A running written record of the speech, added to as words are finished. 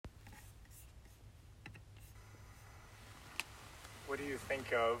What do you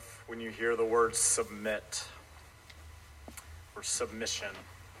think of when you hear the word submit or submission?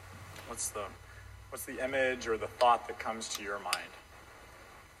 What's the image or the thought that comes to your mind?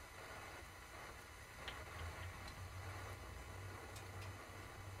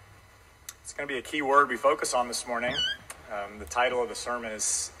 It's going to be a key word we focus on this morning. The title of the sermon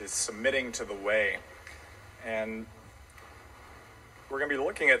is Submitting to the Way. And we're going to be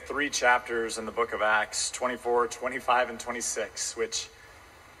looking at 3 chapters in the book of Acts, 24, 25, and 26, which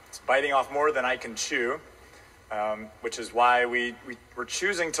is biting off more than I can chew, which is why we're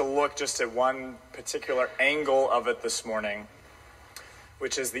choosing to look just at one particular angle of it this morning,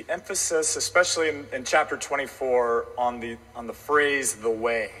 which is the emphasis, especially in chapter 24, on the phrase, the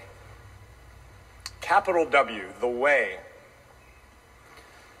way. Capital W, the way.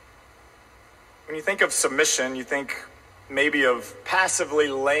 When you think of submission, you think maybe of passively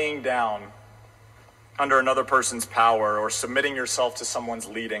laying down under another person's power or submitting yourself to someone's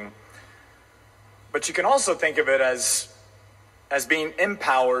leading. But you can also think of it as being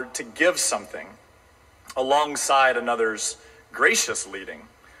empowered to give something alongside another's gracious leading.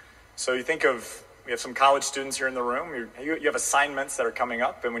 So you think of, we have some college students here in the room, you have assignments that are coming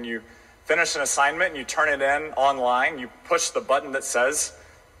up, and when you finish an assignment and you turn it in online, you push the button that says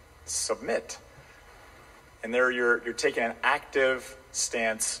submit. And there you're taking an active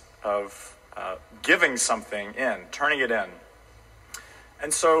stance of giving something in, turning it in.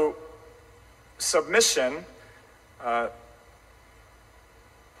 And so submission,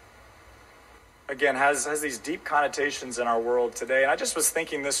 again, has these deep connotations in our world today. And I just was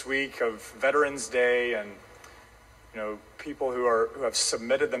thinking this week of Veterans Day and people who have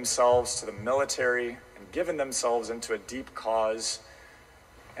submitted themselves to the military and given themselves into a deep cause.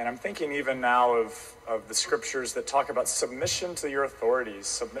 And I'm thinking even now of the scriptures that talk about submission to your authorities,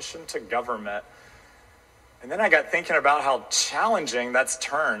 submission to government. And then I got thinking about how challenging that's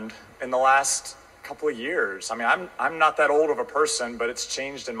turned in the last couple of years. I mean, I'm not that old of a person, but it's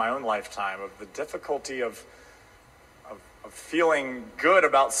changed in my own lifetime, of the difficulty of feeling good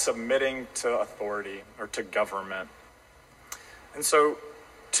about submitting to authority or to government. And so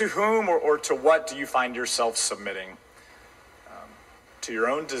to whom or to what do you find yourself submitting? To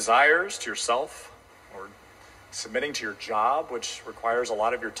your own desires, to yourself, or submitting to your job, which requires a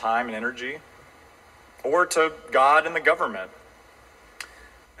lot of your time and energy, or to God and the government.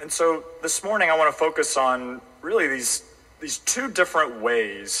 And so this morning I want to focus on really these 2 different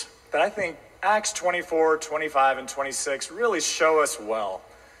ways that I think Acts 24, 25, and 26 really show us well.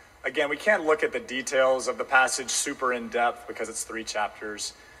 Again, we can't look at the details of the passage super in depth because it's 3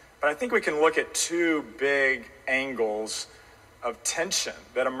 chapters, but I think we can look at 2 big angles of tension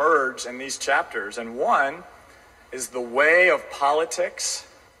that emerge in these chapters. And one is the way of politics.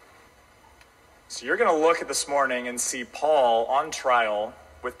 So you're going to look at this morning and see Paul on trial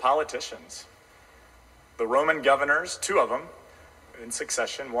with politicians. The Roman governors, 2 of them in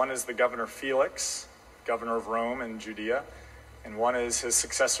succession. One is the governor Felix, governor of Rome and Judea, and one is his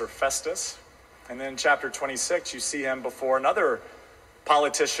successor Festus. And then in chapter 26, you see him before another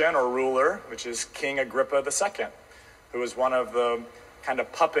politician or ruler, which is King Agrippa II, who was one of the kind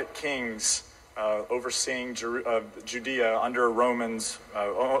of puppet kings overseeing Judea under Romans,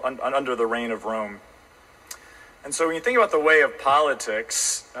 under the reign of Rome. And so when you think about the way of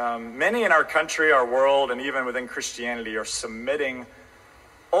politics, many in our country, our world, and even within Christianity are submitting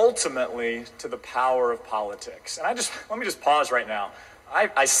ultimately to the power of politics. And let me just pause right now.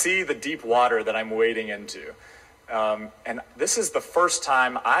 I see the deep water that I'm wading into. And this is the first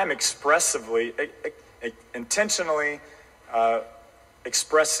time I'm intentionally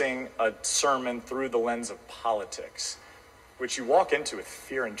expressing a sermon through the lens of politics, which you walk into with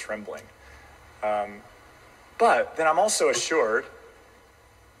fear and trembling. But then I'm also assured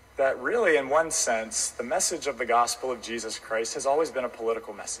that really, in one sense, the message of the gospel of Jesus Christ has always been a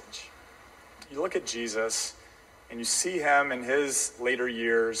political message. You look at Jesus, and you see him in his later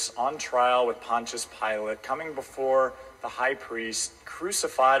years on trial with Pontius Pilate, coming before the high priest,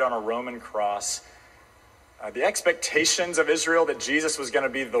 crucified on a Roman cross. The expectations of Israel that Jesus was going to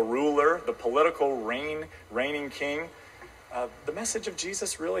be the ruler, the political reigning king. The message of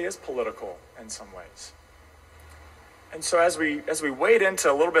Jesus really is political in some ways. And so as we wade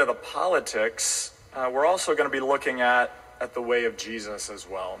into a little bit of the politics, we're also going to be looking at the way of Jesus as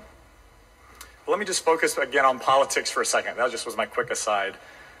well. But let me just focus again on politics for a second. That just was my quick aside.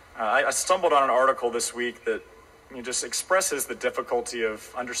 I stumbled on an article this week that just expresses the difficulty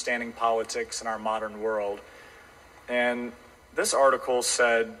of understanding politics in our modern world. And this article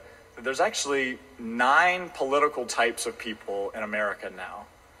said that there's actually 9 political types of people in America now.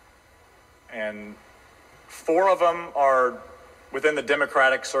 And 4 of them are within the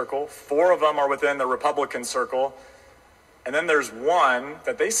Democratic circle, 4 of them are within the Republican circle, and then there's one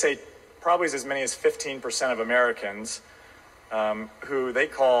that they say probably is as many as 15% of Americans who they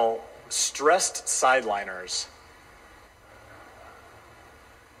call stressed sideliners.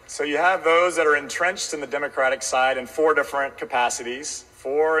 So you have those that are entrenched in the Democratic side in 4 different capacities,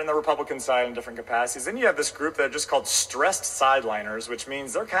 4 in the Republican side in different capacities. Then you have this group that are just called stressed sideliners, which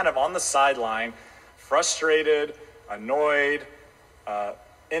means they're kind of on the sideline, frustrated, annoyed,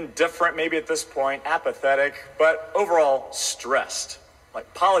 indifferent maybe at this point, apathetic, but overall stressed.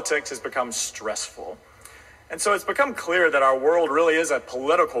 Like politics has become stressful. And so it's become clear that our world really is a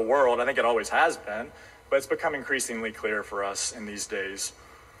political world. I think it always has been, but it's become increasingly clear for us in these days.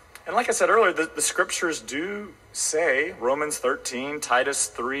 And like I said earlier, the scriptures do say, Romans 13, Titus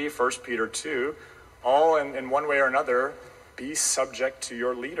 3, 1 Peter 2, all in one way or another, be subject to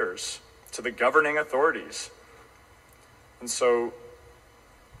your leaders, to the governing authorities. And so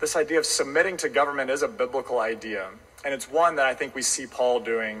this idea of submitting to government is a biblical idea. And it's one that I think we see Paul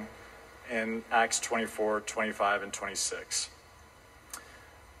doing in Acts 24, 25, and 26.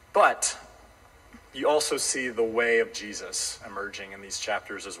 But you also see the way of Jesus emerging in these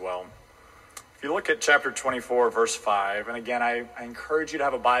chapters as well. If you look at chapter 24, verse 5, and again, I encourage you to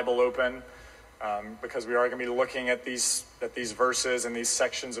have a Bible open because we are going to be looking at these verses and these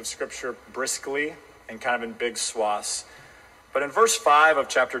sections of Scripture briskly and kind of in big swaths. But in verse 5 of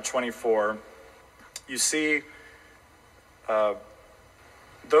chapter 24, you see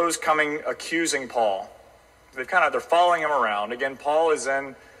those coming accusing Paul. They're following him around. Again, Paul he's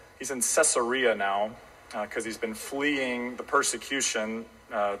in Caesarea now because he's been fleeing the persecution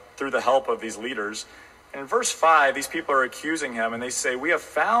through the help of these leaders. And in verse 5, these people are accusing him, and they say, "We have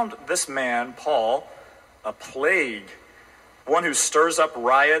found this man, Paul, a plague, one who stirs up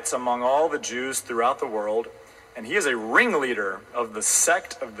riots among all the Jews throughout the world, and he is a ringleader of the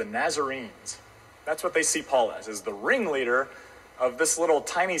sect of the Nazarenes." That's what they see Paul as the ringleader of this little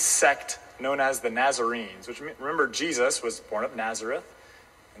tiny sect known as the Nazarenes, which, remember, Jesus was born of Nazareth.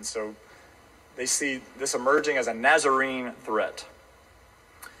 And so they see this emerging as a Nazarene threat.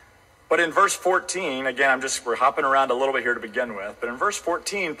 But in verse 14, again, we're hopping around a little bit here to begin with. But in verse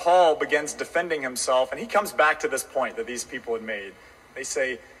 14, Paul begins defending himself, and he comes back to this point that these people had made. He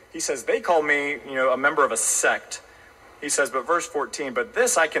says, they call me, a member of a sect. He says, but verse 14, but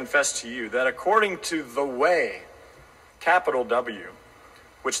this I confess to you, that according to the way, capital W,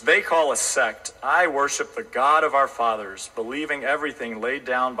 which they call a sect, I worship the God of our fathers, believing everything laid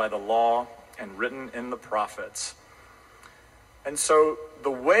down by the law and written in the prophets. And so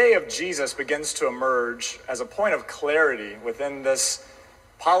the way of Jesus begins to emerge as a point of clarity within this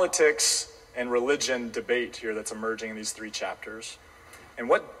politics and religion debate here that's emerging in these 3 chapters. And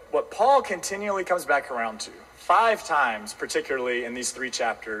what Paul continually comes back around to, 5 times particularly in these 3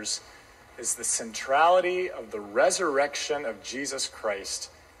 chapters, is the centrality of the resurrection of Jesus Christ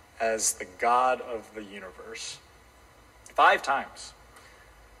as the God of the universe. 5 times.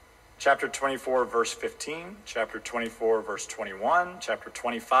 Chapter 24, verse 15, chapter 24, verse 21, chapter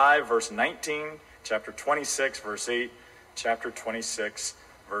 25, verse 19, chapter 26, verse 8, chapter 26,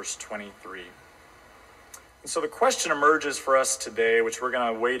 verse 23. And so the question emerges for us today, which we're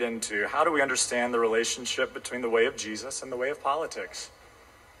going to wade into, how do we understand the relationship between the way of Jesus and the way of politics?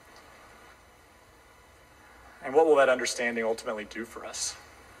 And what will that understanding ultimately do for us?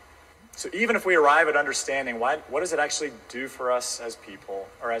 So even if we arrive at understanding, what does it actually do for us as people,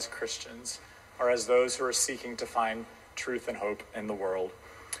 or as Christians, or as those who are seeking to find truth and hope in the world?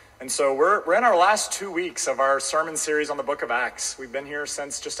 And so we're in our last 2 weeks of our sermon series on the book of Acts. We've been here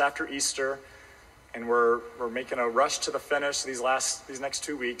since just after Easter, and we're making a rush to the finish these next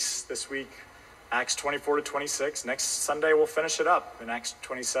 2 weeks. This week, Acts 24 to 26. Next Sunday, we'll finish it up in Acts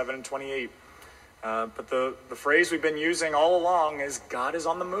 27 and 28. But the phrase we've been using all along is God is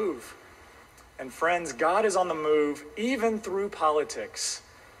on the move. And friends, God is on the move even through politics,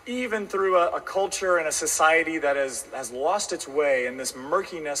 even through a culture and a society that has lost its way in this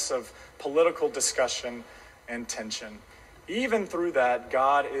murkiness of political discussion and tension. Even through that,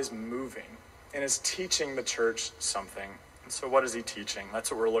 God is moving and is teaching the church something. And so what is he teaching? That's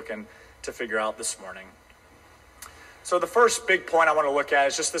what we're looking to figure out this morning. So the first big point I want to look at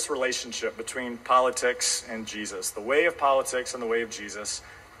is just this relationship between politics and Jesus, the way of politics and the way of Jesus.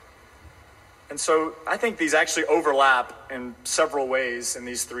 And so I think these actually overlap in several ways in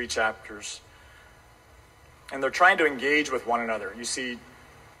these 3 chapters. And they're trying to engage with one another. You see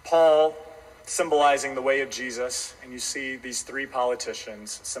Paul symbolizing the way of Jesus, and you see these 3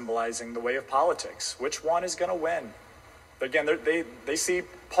 politicians symbolizing the way of politics. Which one is going to win? Again, they see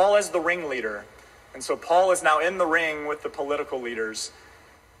Paul as the ringleader, And so Paul is now in the ring with the political leaders.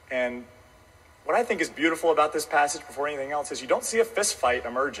 And what I think is beautiful about this passage before anything else is you don't see a fist fight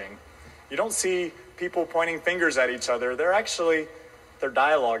emerging. You don't see people pointing fingers at each other. They're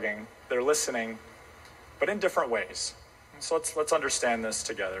dialoguing, they're listening, but in different ways. So let's understand this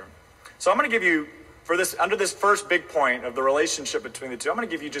together. So I'm going to give you, under this first big point of the relationship between the two, I'm going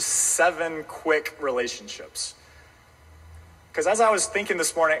to give you just 7 quick relationships. Because as I was thinking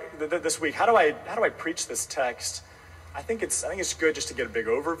this week, how do I preach this text? I think it's good just to get a big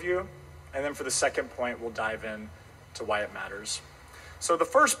overview, and then for the second point, we'll dive in to why it matters. So the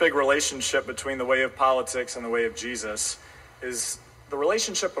first big relationship between the way of politics and the way of Jesus is the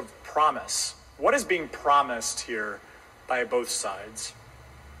relationship of promise. What is being promised here by both sides?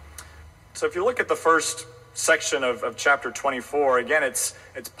 So if you look at the first section of chapter 24, again, it's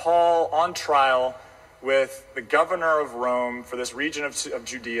Paul on trial with the governor of Rome for this region of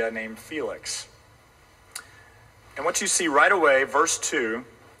Judea named Felix. And what you see right away, verse 2,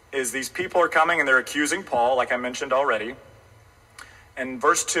 is these people are coming and they're accusing Paul, like I mentioned already. And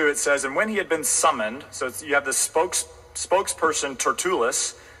verse 2, it says, and when he had been summoned, so you have the spokesperson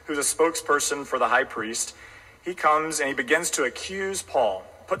Tertullus, who's a spokesperson for the high priest. He comes and he begins to accuse Paul,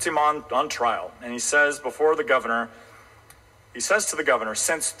 puts him on trial. And he says to the governor,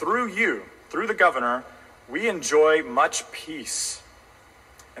 since through the governor, we enjoy much peace.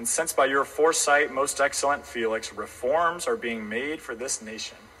 And since by your foresight, most excellent Felix, reforms are being made for this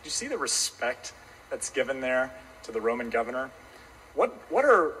nation. Do you see the respect that's given there to the Roman governor? What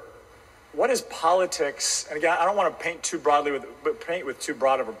is politics? And again, I don't want to paint with too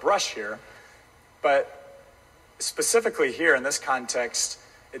broad of a brush here, but specifically here in this context,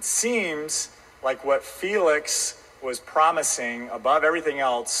 it seems like what Felix was promising above everything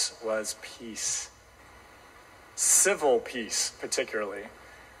else was peace. Civil peace, particularly.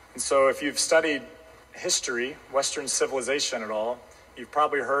 And so if you've studied history, Western civilization at all, you've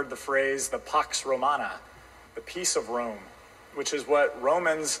probably heard the phrase, the Pax Romana, the peace of Rome, which is what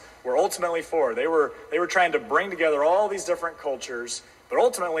Romans were ultimately for. They were trying to bring together all these different cultures, but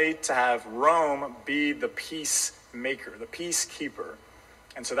ultimately to have Rome be the peacemaker, the peacekeeper.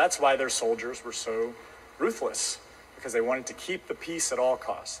 And so that's why their soldiers were so ruthless, because they wanted to keep the peace at all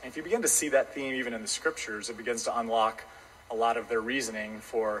costs. And if you begin to see that theme even in the scriptures, it begins to unlock a lot of their reasoning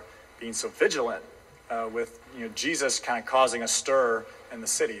for being so vigilant with Jesus kind of causing a stir in the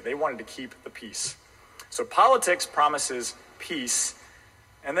city. They wanted to keep the peace. So politics promises peace.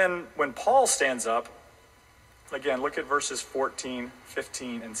 And then when Paul stands up, again, look at verses 14,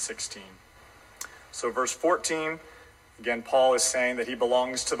 15, and 16. So verse 14, again, Paul is saying that he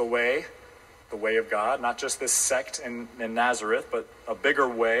belongs to the way of God, not just this sect in Nazareth, but a bigger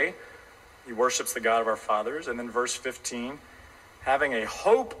way. He worships the God of our fathers. And then verse 15, having a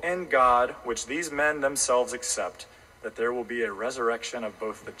hope in God, which these men themselves accept, that there will be a resurrection of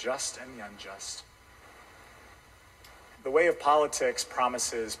both the just and the unjust. The way of politics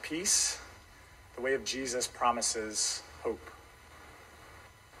promises peace. The way of Jesus promises hope.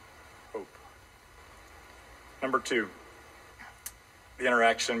 Hope. Number 2, the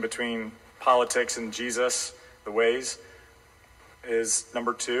interaction between politics and Jesus, the ways, is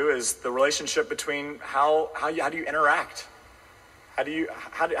number 2, is the relationship between how do you interact? How do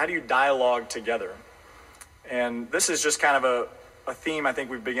you dialogue together? And this is just kind of a theme I think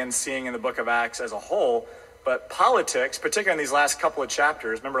we've begun seeing in the book of Acts as a whole. But politics, particularly in these last couple of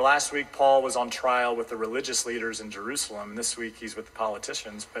chapters, remember last week Paul was on trial with the religious leaders in Jerusalem, and this week he's with the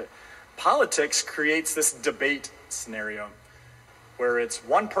politicians. But politics creates this debate scenario where it's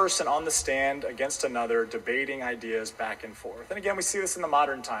one person on the stand against another debating ideas back and forth. And again, we see this in the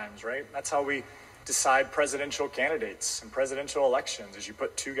modern times, right? That's how we decide presidential candidates and presidential elections, is you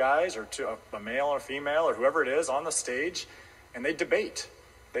put two guys or a male or a female or whoever it is on the stage, and they debate.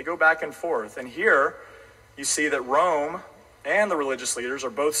 They go back and forth. And here you see that Rome and the religious leaders are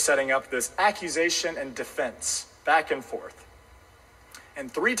both setting up this accusation and defense back and forth.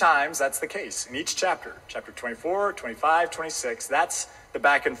 And 3 times that's the case in each chapter. Chapter 24, 25, 26, that's the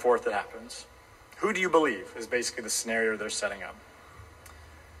back and forth that happens. Who do you believe is basically the scenario they're setting up.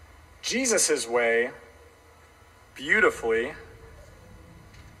 Jesus' way beautifully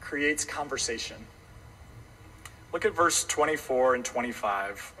creates conversation. Look at verse 24 and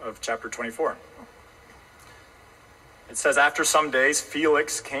 25 of chapter 24. It says, after some days,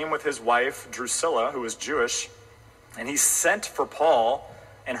 Felix came with his wife, Drusilla, who was Jewish, and he sent for Paul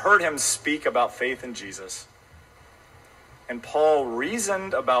and heard him speak about faith in Jesus. And Paul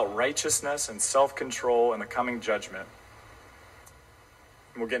reasoned about righteousness and self-control and the coming judgment.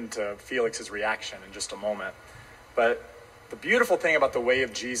 And we'll get into Felix's reaction in just a moment. But The beautiful thing about the way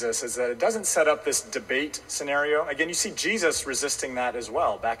of Jesus is that it doesn't set up this debate scenario. Again, you see Jesus resisting that as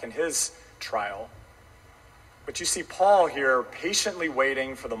well back in his trial. But you see Paul here patiently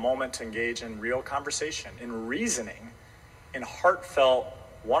waiting for the moment to engage in real conversation, in reasoning, in heartfelt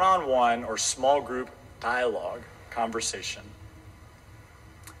one-on-one or small group dialogue conversation.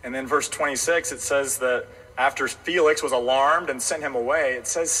 And then verse 26, it says that after Felix was alarmed and sent him away, it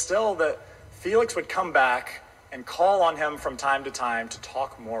says still that Felix would come back and call on him from time to time to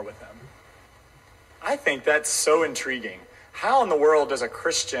talk more with him. I think that's so intriguing. How in the world does a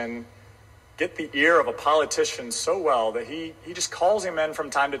Christian get the ear of a politician so well that he just calls him in from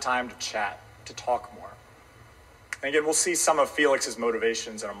time to time to chat, to talk more? And again, we'll see some of Felix's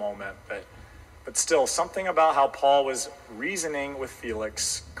motivations in a moment, but still, something about how Paul was reasoning with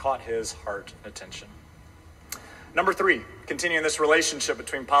Felix caught his heart and attention. Number 3, continuing this relationship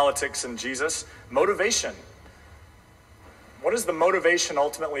between politics and Jesus, motivation. What is the motivation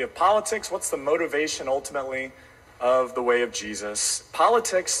ultimately of politics? What's the motivation ultimately of the way of Jesus?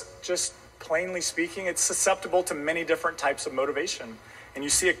 Politics, just plainly speaking, it's susceptible to many different types of motivation. And you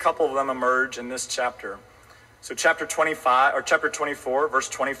see a couple of them emerge in this chapter. So chapter 24, verse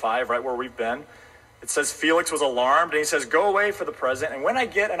 25, right where we've been, it says Felix was alarmed and he says, "Go away for the present, and when I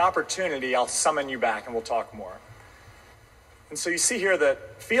get an opportunity, I'll summon you back and we'll talk more." And so you see here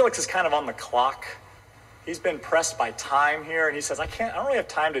that Felix is kind of on the clock. He's been pressed by time here, and he says, I don't really have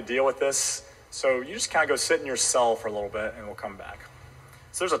time to deal with this, so you just kind of go sit in your cell for a little bit, and we'll come back.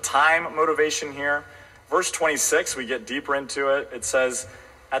 So there's a time motivation here. Verse 26, we get deeper into it. It says,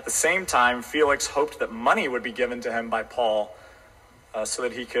 at the same time, Felix hoped that money would be given to him by Paul so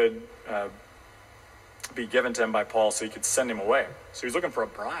that he could be given to him by Paul so he could send him away. So he's looking for a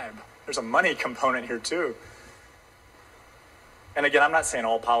bribe. There's a money component here too. And again, I'm not saying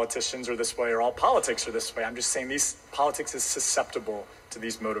all politicians are this way or all politics are this way. I'm just saying politics is susceptible to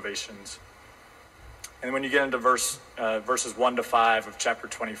these motivations. And when you get into verses 1 to 5 of chapter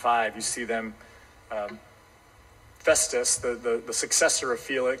 25, you see them, Festus, the successor of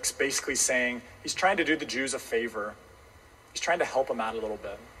Felix, basically saying he's trying to do the Jews a favor. He's trying to help them out a little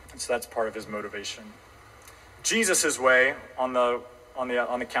bit. And so that's part of his motivation. Jesus' way on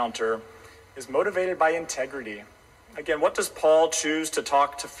the counter is motivated by integrity. Again, what does Paul choose to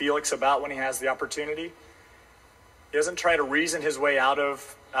talk to Felix about when he has the opportunity? He doesn't try to reason his way out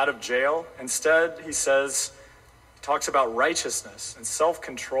of jail. Instead, he talks about righteousness and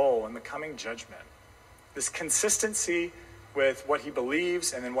self-control and the coming judgment. This consistency with what he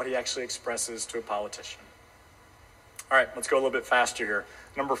believes and then what he actually expresses to a politician. All right, let's go a little bit faster here.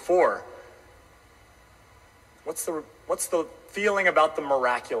 Number 4. What's the feeling about the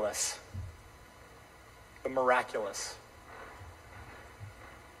miraculous? The miraculous.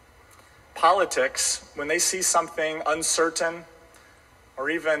 Politics, when they see something uncertain or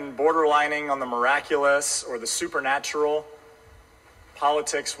even borderlining on the miraculous or the supernatural,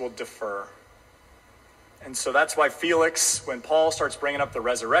 politics will defer. And so that's why Felix, when Paul starts bringing up the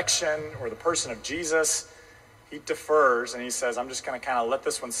resurrection or the person of Jesus, he defers and he says, I'm just going to kind of let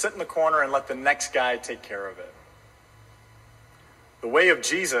this one sit in the corner and let the next guy take care of it. The way of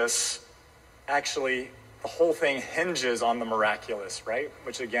Jesus, actually, the whole thing hinges on the miraculous, right?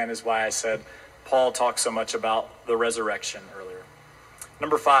 Which again is why I said Paul talks so much about the resurrection earlier.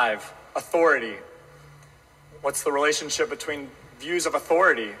 Number 5, authority. What's the relationship between views of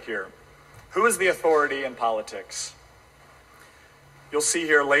authority here? Who is the authority in politics? You'll see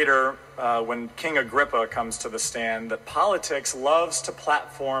here later when King Agrippa comes to the stand that politics loves to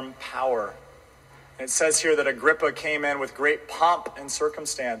platform power. And it says here that Agrippa came in with great pomp and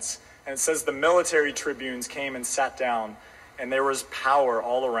circumstance. And it says the military tribunes came and sat down, and there was power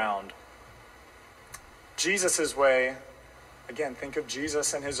all around. Jesus' way, again, think of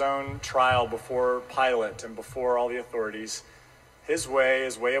Jesus and his own trial before Pilate and before all the authorities. His way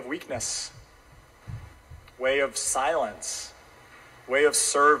is way of weakness, way of silence, way of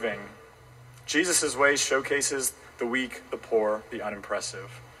serving. Jesus' way showcases the weak, the poor, the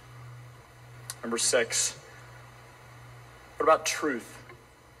unimpressive. Number 6, what about truth?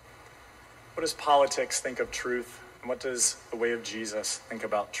 What does politics think of truth? And what does the way of Jesus think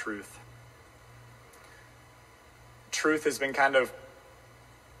about truth? Truth has been kind of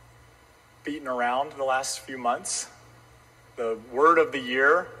beaten around the last few months. The word of the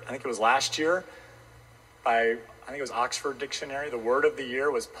year, I think it was last year, I think it was Oxford Dictionary, the word of the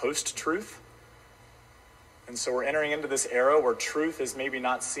year was post-truth. And so we're entering into this era where truth is maybe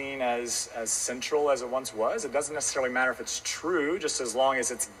not seen as central as it once was. It doesn't necessarily matter if it's true, just as long as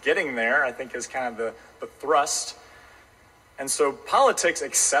it's getting there, I think is kind of the thrust. And so politics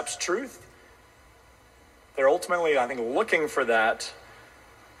accepts truth. They're ultimately, I think, looking for that.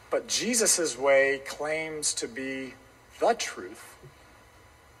 But Jesus' way claims to be the truth.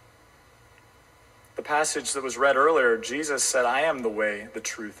 The passage that was read earlier, Jesus said, I am the way, the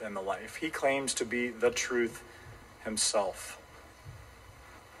truth, and the life. He claims to be the truth himself.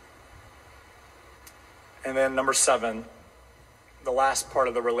 And then number 7, the last part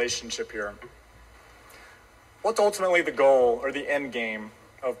of the relationship here. What's ultimately the goal or the end game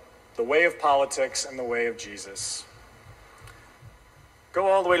of the way of politics and the way of Jesus? Go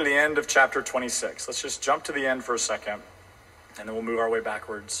all the way to the end of chapter 26. Let's just jump to the end for a second, and then we'll move our way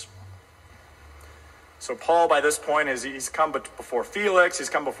backwards. So Paul, by this point, he's come before Felix, he's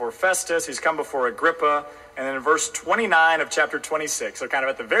come before Festus, he's come before Agrippa, and then in verse 29 of chapter 26, so kind of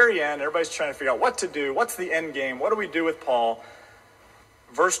at the very end, everybody's trying to figure out what to do, what's the end game, what do we do with Paul?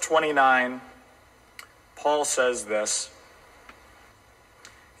 Verse 29, Paul says this.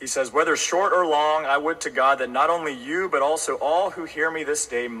 He says, whether short or long, I would to God that not only you, but also all who hear me this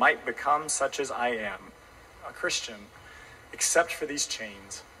day might become such as I am, a Christian, except for these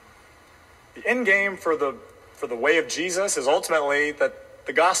chains. The end game for the way of Jesus is ultimately that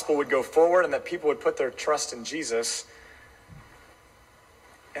the gospel would go forward and that people would put their trust in Jesus.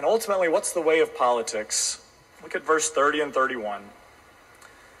 And ultimately, what's the way of politics? Look at verse 30 and 31.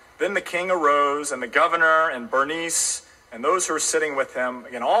 Then the king arose, and the governor and Bernice and those who were sitting with him.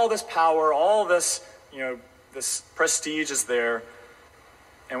 Again, all this power, all this, this prestige is there.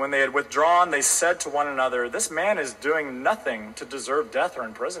 And when they had withdrawn, they said to one another, this man is doing nothing to deserve death or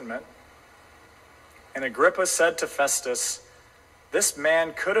imprisonment. And Agrippa said to Festus, this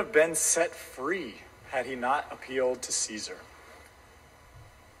man could have been set free had he not appealed to Caesar.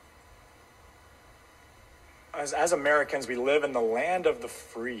 As Americans, we live in the land of the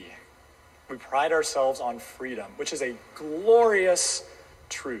free. We pride ourselves on freedom, which is a glorious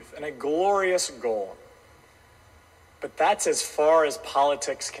truth and a glorious goal. But that's as far as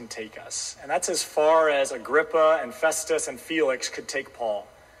politics can take us. And that's as far as Agrippa and Festus and Felix could take Paul.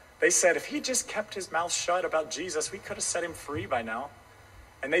 They said, if he just kept his mouth shut about Jesus, we could have set him free by now.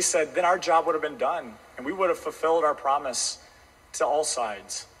 And they said, then our job would have been done, and we would have fulfilled our promise to all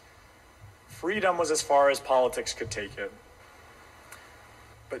sides. Freedom was as far as politics could take it.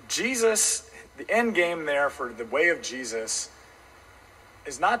 But Jesus, the end game there for the way of Jesus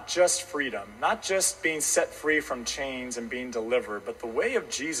is not just freedom, not just being set free from chains and being delivered, but the way of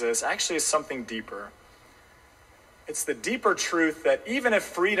Jesus actually is something deeper. It's the deeper truth that even if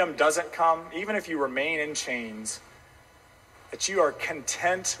freedom doesn't come, even if you remain in chains, that you are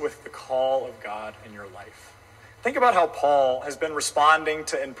content with the call of God in your life. Think about how Paul has been responding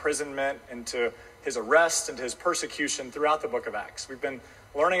to imprisonment and to his arrest and to his persecution throughout the book of Acts. We've been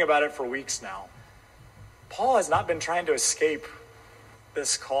learning about it for weeks now. Paul has not been trying to escape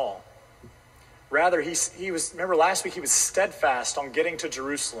this call. Rather, he was, remember last week, he was steadfast on getting to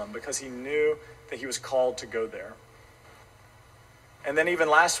Jerusalem because he knew that he was called to go there. And then even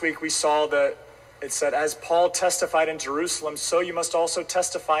last week we saw that it said, as Paul testified in Jerusalem, so you must also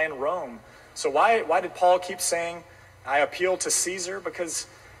testify in Rome. So why did Paul keep saying, I appeal to Caesar? Because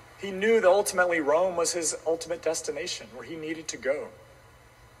he knew that ultimately Rome was his ultimate destination, where he needed to go.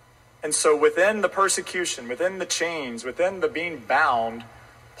 And so within the persecution, within the chains, within the being bound,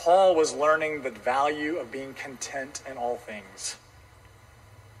 Paul was learning the value of being content in all things.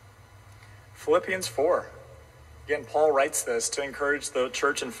 Philippians 4. Again, Paul writes this to encourage the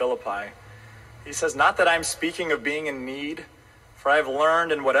church in Philippi. He says, not that I'm speaking of being in need, for I have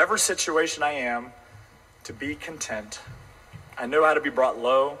learned in whatever situation I am to be content. I know how to be brought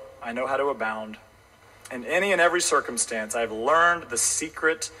low. I know how to abound. In any and every circumstance, I have learned the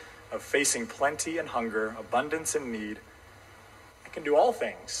secret of facing plenty and hunger, abundance and need. I can do all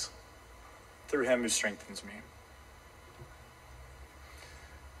things through him who strengthens me.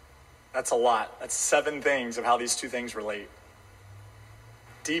 That's a lot. That's 7 things of how these two things relate.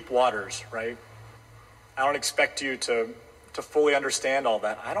 Deep waters, right? I don't expect you to fully understand all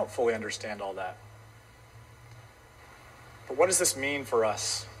that. I don't fully understand all that. But what does this mean for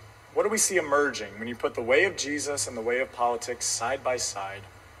us? What do we see emerging when you put the way of Jesus and the way of politics side by side?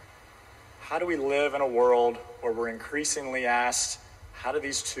 How do we live in a world where we're increasingly asked, how do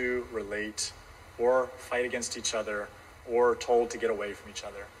these two relate or fight against each other or told to get away from each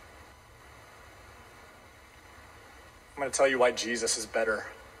other? I'm going to tell you why Jesus is better.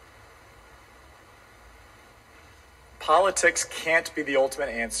 Politics can't be the ultimate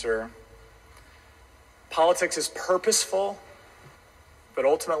answer. Politics is purposeful, but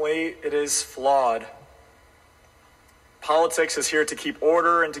ultimately it is flawed. Politics is here to keep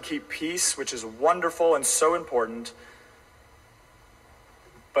order and to keep peace, which is wonderful and so important.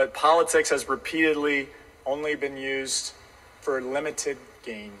 But politics has repeatedly only been used for limited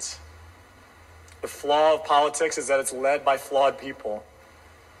gains. The flaw of politics is that it's led by flawed people.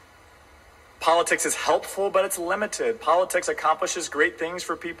 Politics is helpful, but it's limited. Politics accomplishes great things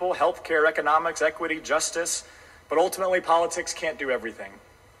for people: healthcare, economics, equity, justice. But ultimately, politics can't do everything.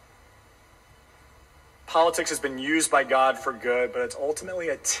 Politics has been used by God for good, but it's ultimately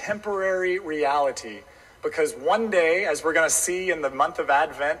a temporary reality. Because one day, as we're going to see in the month of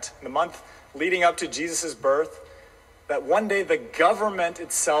Advent, the month leading up to Jesus' birth, that one day the government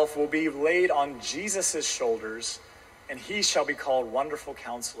itself will be laid on Jesus' shoulders, and he shall be called Wonderful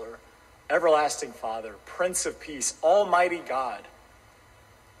Counselor, Everlasting Father, Prince of Peace, Almighty God.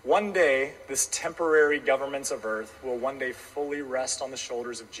 One day, this temporary governments of earth will one day fully rest on the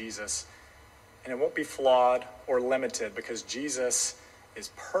shoulders of Jesus, and it won't be flawed or limited, because Jesus is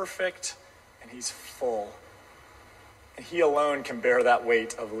perfect and he's full. And he alone can bear that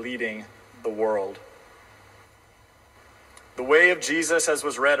weight of leading the world. The way of Jesus, as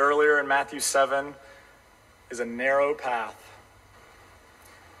was read earlier in Matthew 7, is a narrow path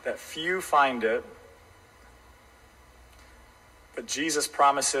that few find it. But Jesus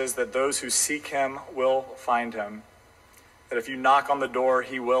promises that those who seek him will find him. That if you knock on the door,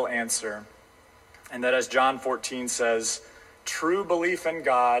 he will answer. And that, as John 14 says, true belief in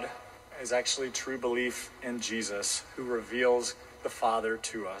God is actually true belief in Jesus, who reveals the Father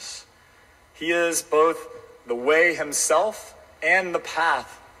to us. He is both the way himself and the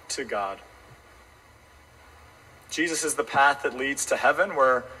path to God. Jesus is the path that leads to heaven,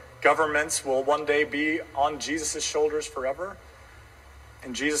 where governments will one day be on Jesus' shoulders forever.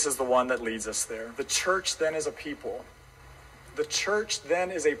 And Jesus is the one that leads us there. The church then is a people. The church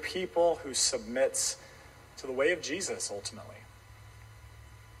then is a people who submits to the way of Jesus ultimately.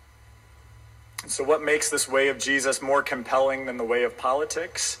 And so what makes this way of Jesus more compelling than the way of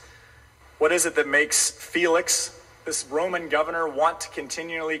politics? What is it that makes Felix, this Roman governor, want to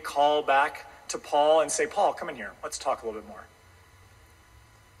continually call back to Paul and say, Paul, come in here. Let's talk a little bit more.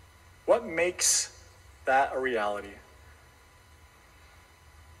 What makes that a reality?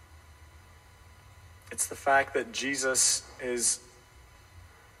 It's the fact that Jesus is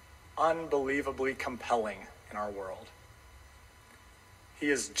unbelievably compelling in our world. He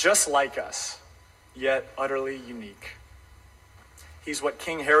is just like us, yet utterly unique. He's what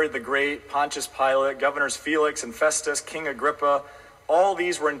King Herod the Great, Pontius Pilate, Governors Felix and Festus, King Agrippa, all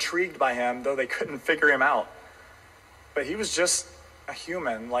these were intrigued by him, though they couldn't figure him out. But he was just a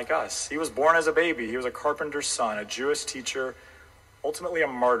human like us. He was born as a baby. He was a carpenter's son, a Jewish teacher, ultimately a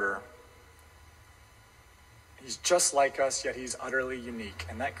martyr. He's just like us, yet he's utterly unique.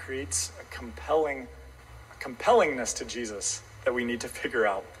 And that creates a compellingness to Jesus that we need to figure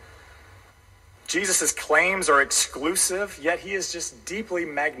out. Jesus' claims are exclusive, yet he is just deeply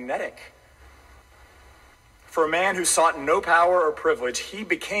magnetic. For a man who sought no power or privilege, he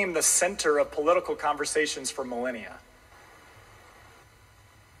became the center of political conversations for millennia.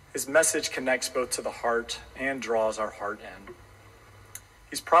 His message connects both to the heart and draws our heart in.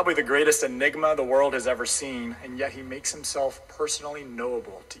 He's probably the greatest enigma the world has ever seen, and yet he makes himself personally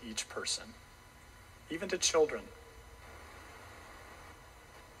knowable to each person, even to children.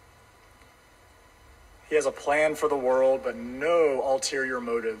 He has a plan for the world, but no ulterior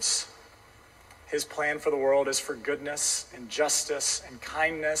motives. His plan for the world is for goodness and justice and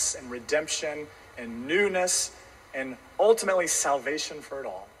kindness and redemption and newness and ultimately salvation for it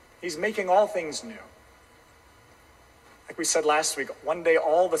all. He's making all things new. Like we said last week, one day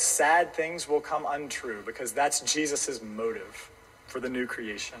all the sad things will come untrue, because that's Jesus' motive for the new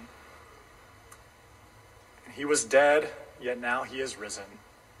creation. He was dead, yet now he is risen.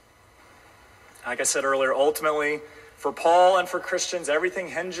 Like I said earlier, ultimately, for Paul and for Christians, everything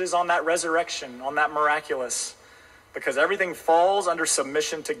hinges on that resurrection, on that miraculous, because everything falls under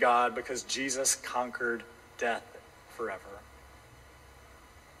submission to God, because Jesus conquered death forever.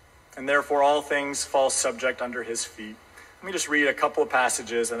 And therefore all things fall subject under his feet. Let me just read a couple of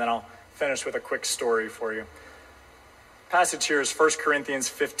passages, and then I'll finish with a quick story for you. The passage here is 1 Corinthians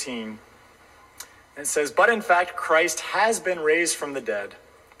 15. And it says, "But in fact, Christ has been raised from the dead,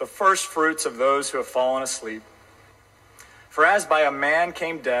 the first fruits of those who have fallen asleep. For as by a man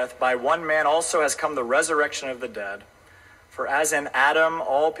came death, by one man also has come the resurrection of the dead. For as in Adam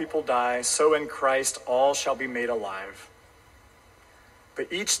all people die, so in Christ all shall be made alive.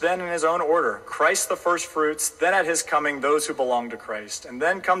 But each then in his own order, Christ the first fruits, then at his coming those who belong to Christ. And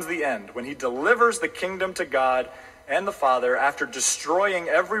then comes the end, when he delivers the kingdom to God and the Father, after destroying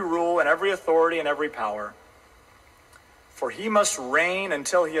every rule and every authority and every power. For he must reign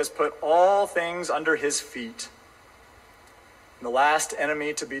until he has put all things under his feet. And the last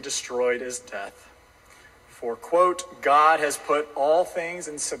enemy to be destroyed is death. For, quote, God has put all things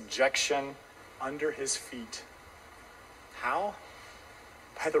in subjection under his feet. How?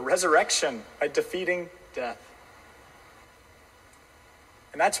 By the resurrection, by defeating death.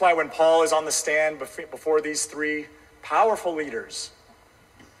 And that's why when Paul is on the stand before these three powerful leaders,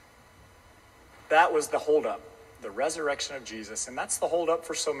 that was the holdup, the resurrection of Jesus. And that's the holdup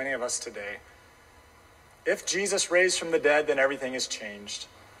for so many of us today. If Jesus raised from the dead, then everything has changed.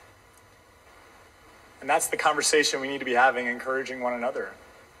 And that's the conversation we need to be having, encouraging one another.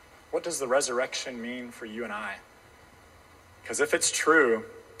 What does the resurrection mean for you and I? Because if it's true,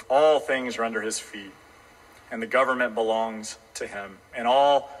 all things are under his feet, and the government belongs to him. And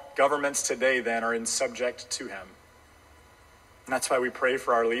all governments today then are in subject to him. And that's why we pray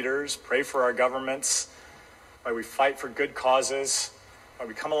for our leaders, pray for our governments, why we fight for good causes, why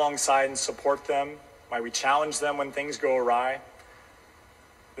we come alongside and support them, why we challenge them when things go awry.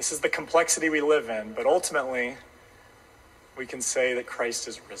 This is the complexity we live in, but ultimately, we can say that Christ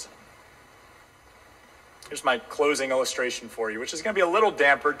is risen. Here's my closing illustration for you, which is going to be a little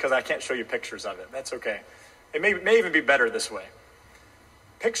dampered because I can't show you pictures of it. That's okay. It may even be better this way.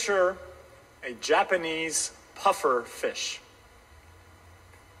 Picture a Japanese puffer fish.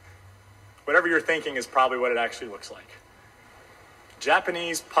 Whatever you're thinking is probably what it actually looks like.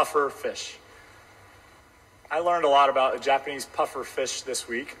 Japanese puffer fish. I learned a lot about a Japanese puffer fish this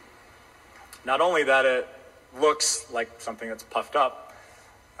week. Not only that it looks like something that's puffed up,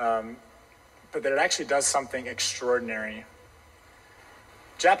 but that it actually does something extraordinary.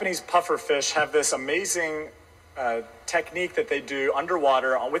 Japanese puffer fish have this amazing technique that they do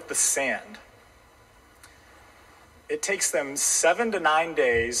underwater with the sand. It takes them 7 to 9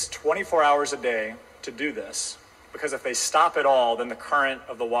 days, 24 hours a day to do this, because if they stop at all, then the current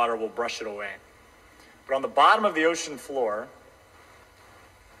of the water will brush it away. But on the bottom of the ocean floor,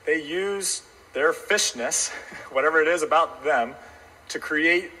 they use their fishness, whatever it is about them, to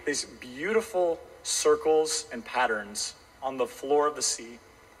create these beautiful circles and patterns on the floor of the sea.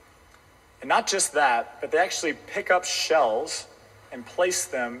 And not just that, but they actually pick up shells and place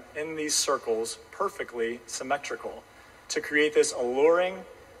them in these circles perfectly symmetrical to create this alluring,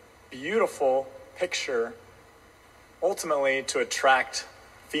 beautiful picture, ultimately to attract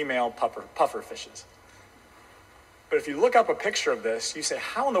female puffer fishes. But if you look up a picture of this, you say,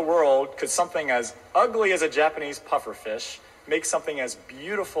 how in the world could something as ugly as a Japanese puffer fish make something as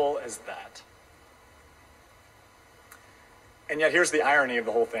beautiful as that? And yet here's the irony of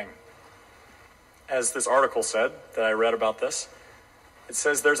the whole thing. As this article said that I read about this, it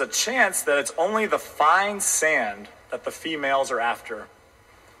says there's a chance that it's only the fine sand that the females are after,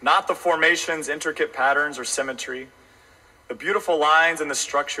 not the formation's intricate patterns or symmetry. The beautiful lines and the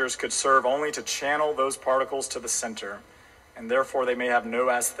structures could serve only to channel those particles to the center, and therefore they may have no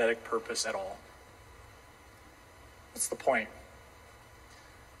aesthetic purpose at all. What's the point?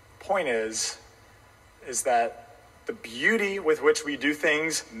 The point is that the beauty with which we do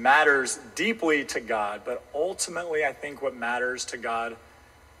things matters deeply to God, but ultimately I think what matters to God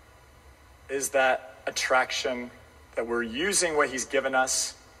is that attraction, that we're using what he's given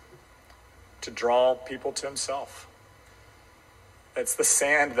us to draw people to himself. It's the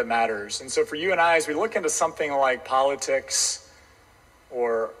sand that matters. And so for you and I, as we look into something like politics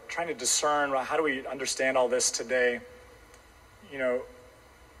or trying to discern, well, how do we understand all this today? You know,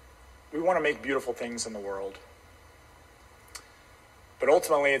 we want to make beautiful things in the world. But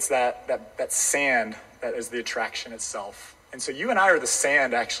ultimately, it's that sand that is the attraction itself. And so you and I are the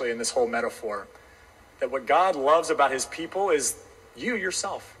sand, actually, in this whole metaphor. That what God loves about his people is you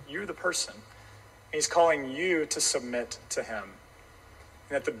yourself. You're the person. And he's calling you to submit to him.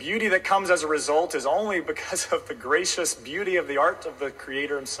 And that the beauty that comes as a result is only because of the gracious beauty of the art of the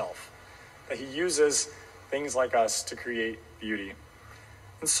Creator himself. That he uses things like us to create beauty.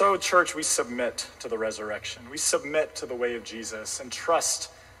 And so, church, we submit to the resurrection. We submit to the way of Jesus and trust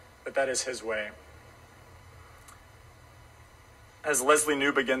that that is his way. As Leslie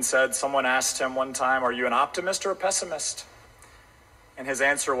Newbegin said, someone asked him one time, are you an optimist or a pessimist? And his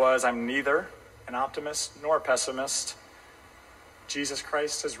answer was, I'm neither an optimist nor a pessimist. Jesus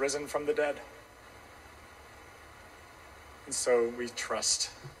Christ has risen from the dead. And so we trust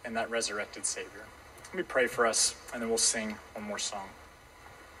in that resurrected Savior. Let me pray for us, and then we'll sing one more song.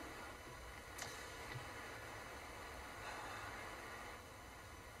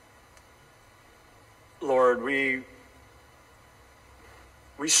 Lord, we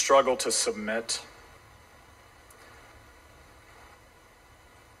struggle to submit.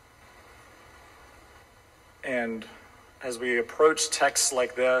 And as we approach texts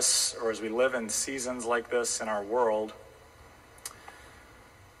like this, or as we live in seasons like this in our world,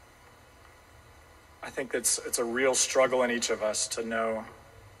 I think it's a real struggle in each of us to know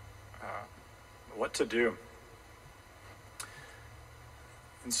what to do.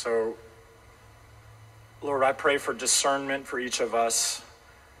 And so, Lord, I pray for discernment for each of us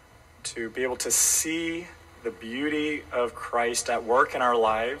to be able to see the beauty of Christ at work in our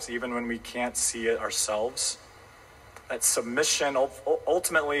lives, even when we can't see it ourselves. That submission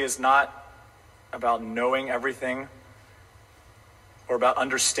ultimately is not about knowing everything or about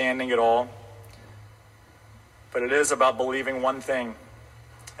understanding it all, but it is about believing one thing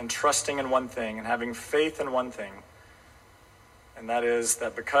and trusting in one thing and having faith in one thing. And that is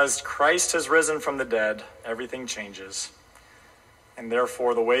that because Christ has risen from the dead, everything changes. And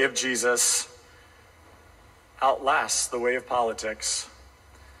therefore, the way of Jesus outlasts the way of politics.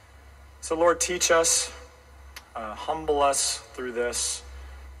 So, Lord, teach us, humble us through this,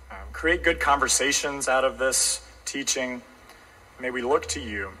 create good conversations out of this teaching. May we look to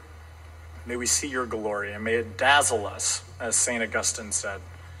you. May we see your glory, and may it dazzle us, as St. Augustine said.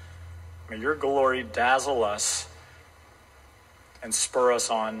 May your glory dazzle us and spur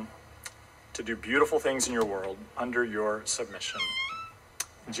us on to do beautiful things in your world under your submission.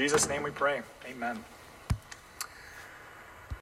 In Jesus' name we pray. Amen.